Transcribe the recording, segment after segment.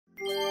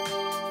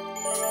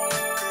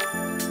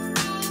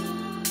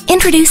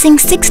Introducing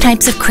 6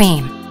 types of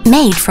cream,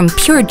 made from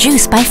pure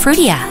juice by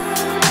Frudia.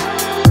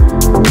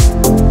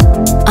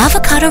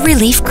 Avocado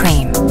Relief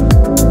Cream.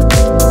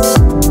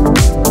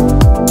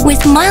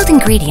 With mild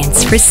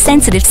ingredients for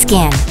sensitive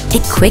skin,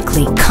 it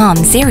quickly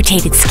calms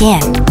irritated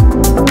skin.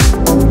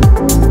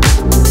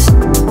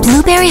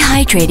 Blueberry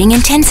Hydrating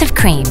Intensive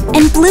Cream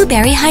and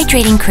Blueberry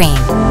Hydrating Cream.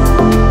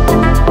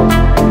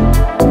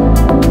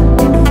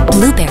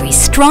 Blueberry's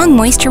strong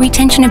moisture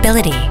retention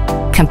ability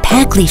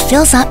compactly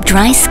fills up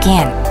dry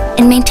skin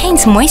and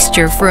maintains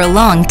moisture for a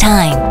long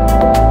time.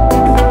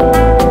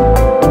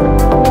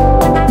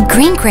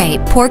 Green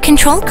Grape Pore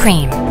Control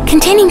Cream,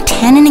 containing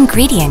tannin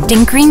ingredient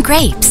in green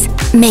grapes,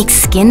 makes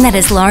skin that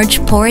has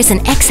large pores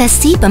and excess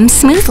sebum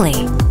smoothly.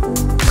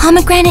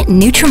 Pomegranate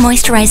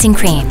Nutri-Moisturizing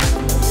Cream.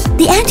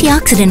 The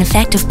antioxidant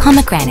effect of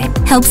pomegranate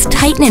helps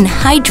tighten and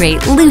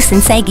hydrate loose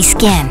and saggy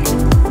skin.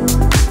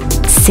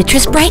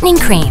 Citrus Brightening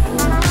Cream.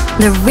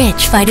 The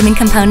rich vitamin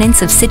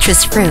components of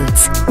citrus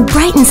fruits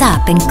brightens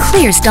up and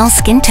clears dull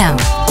skin tone.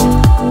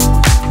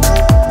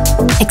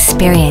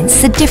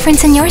 Experience the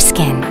difference in your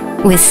skin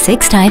with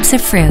 6 types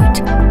of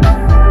fruit.